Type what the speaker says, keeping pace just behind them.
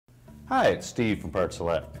Hi, it's Steve from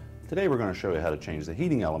PartSelect. Today we're going to show you how to change the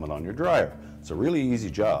heating element on your dryer. It's a really easy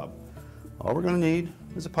job. All we're going to need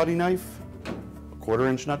is a putty knife, a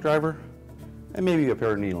 1/4-inch nut driver, and maybe a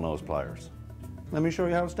pair of needle nose pliers. Let me show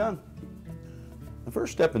you how it's done. The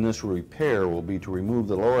first step in this repair will be to remove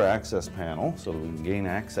the lower access panel so that we can gain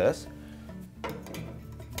access.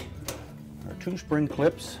 Our 2 spring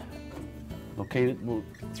clips located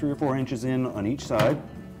 3 or 4 inches in on each side.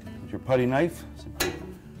 With your putty knife, simply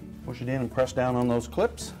push it in and press down on those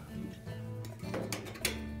clips.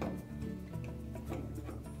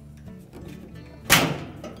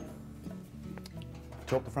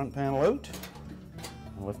 Tilt the front panel out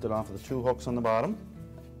and lift it off of the 2 hooks on the bottom,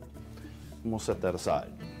 and we'll set that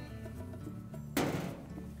aside.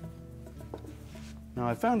 Now,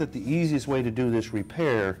 I found that the easiest way to do this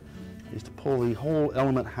repair is to pull the whole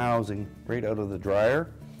element housing right out of the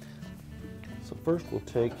dryer. So first we'll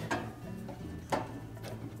take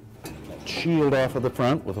that shield off of the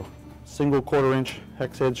front with a single 1/4-inch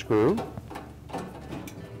hex head screw.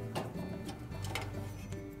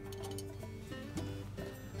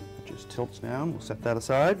 It just tilts down. We'll set that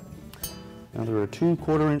aside. Now there are 2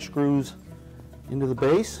 1/4-inch screws into the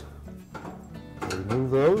base. We'll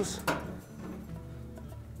remove those.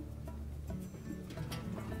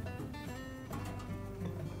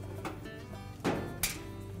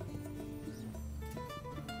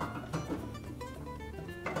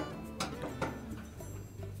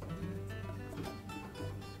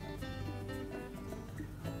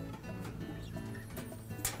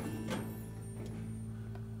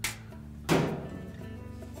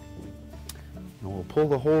 And we'll pull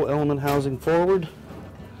the whole element housing forward,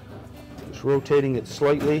 just rotating it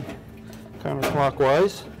slightly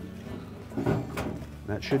counterclockwise.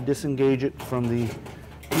 That should disengage it from the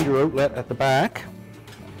heater outlet at the back.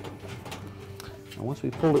 And once we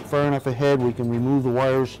pull it far enough ahead, we can remove the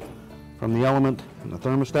wires from the element and the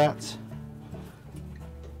thermostats.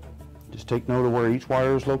 Just take note of where each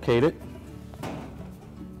wire is located.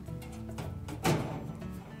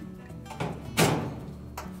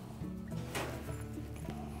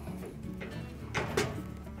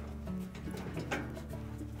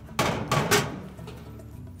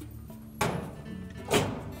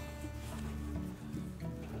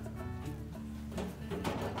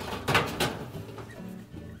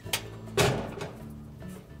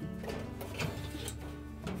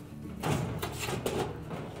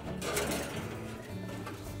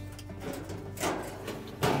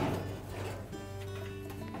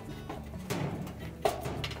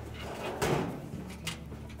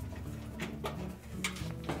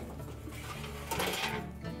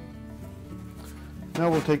 Now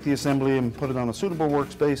we'll take the assembly and put it on a suitable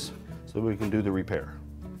workspace so we can do the repair.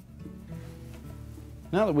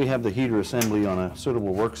 Now that we have the heater assembly on a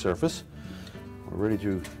suitable work surface, we're ready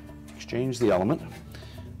to exchange the element.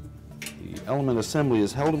 The element assembly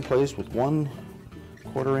is held in place with 1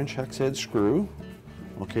 1/4-inch hex head screw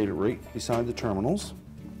located right beside the terminals.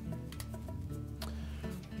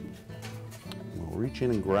 We'll reach in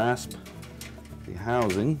and grasp the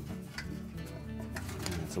housing.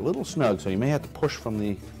 It's a little snug, so you may have to push from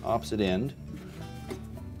the opposite end.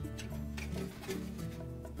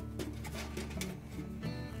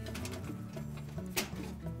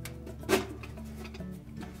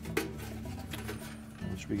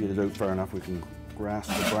 Once we get it out far enough, we can grasp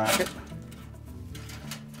the bracket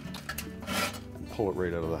and pull it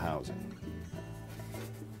right out of the housing.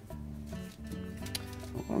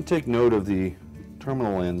 I want to take note of the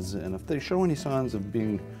terminal ends, and if they show any signs of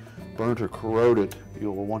being burnt or corroded,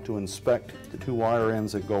 you'll want to inspect the 2 wire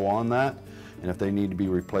ends that go on that, and if they need to be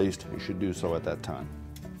replaced, you should do so at that time.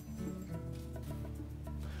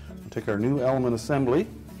 We'll take our new element assembly,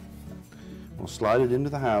 we'll slide it into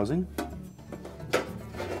the housing.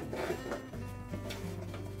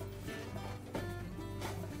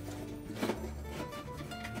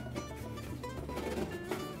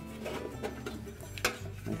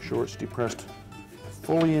 Make sure it's depressed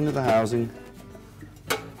fully into the housing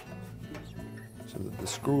so that the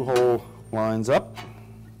screw hole lines up.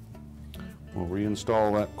 We'll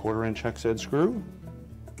reinstall that 1/4-inch hex head screw.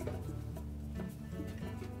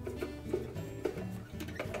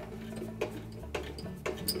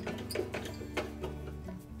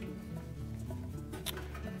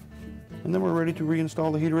 And then we're ready to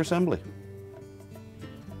reinstall the heater assembly.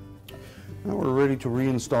 Now we're ready to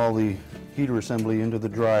reinstall the heater assembly into the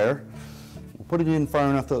dryer. We'll put it in far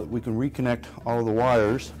enough that we can reconnect all of the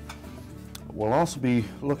wires. We'll also be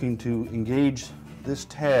looking to engage this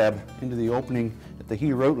tab into the opening at the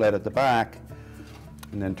heater outlet at the back,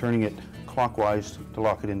 and then turning it clockwise to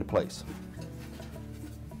lock it into place.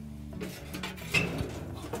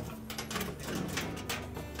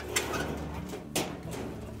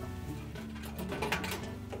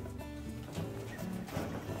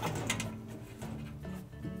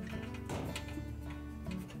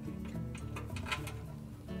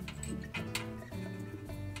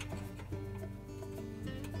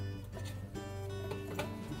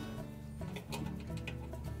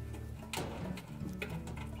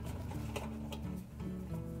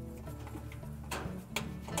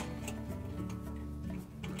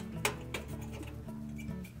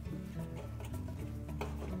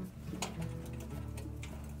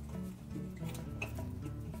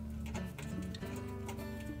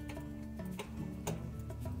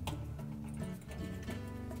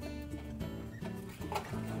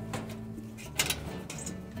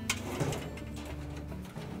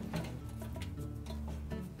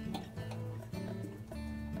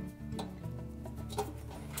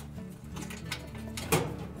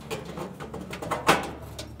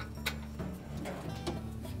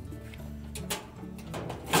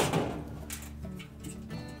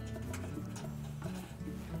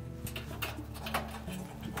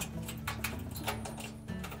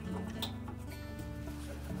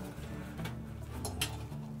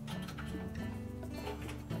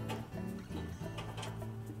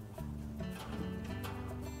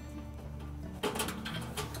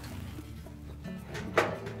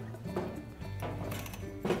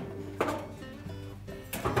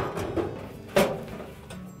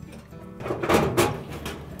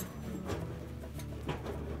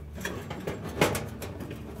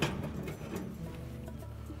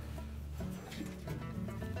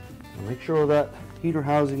 sure that heater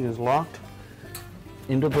housing is locked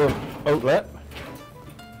into the outlet.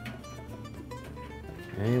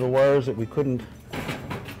 Any of the wires that we couldn't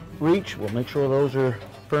reach, we'll make sure those are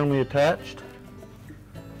firmly attached.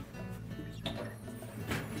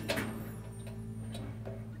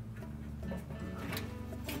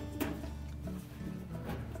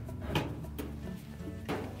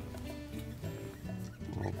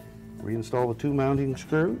 We'll reinstall the 2 mounting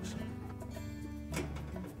screws.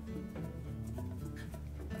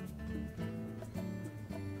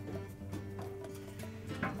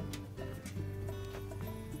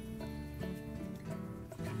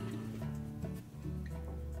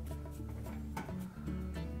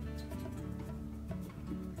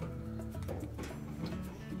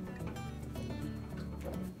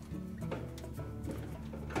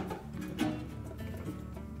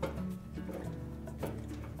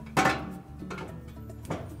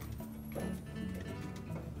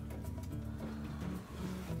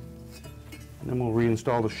 And then we'll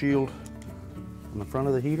reinstall the shield on the front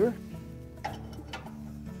of the heater.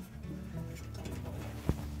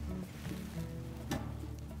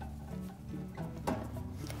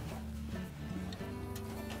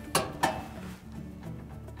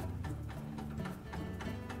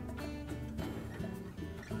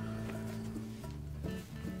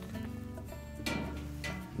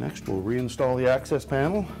 Next, we'll reinstall the access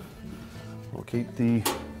panel. We'll keep the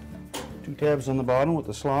 2 tabs on the bottom with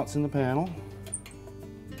the slots in the panel.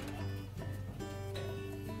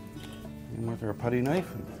 And with our putty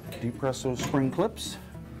knife, depress those spring clips.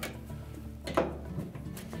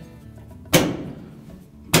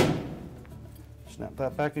 Snap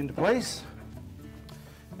that back into place,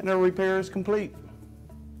 and our repair is complete.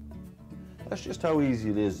 That's just how easy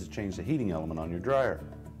it is to change the heating element on your dryer.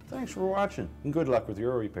 Thanks for watching, and good luck with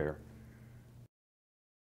your repair.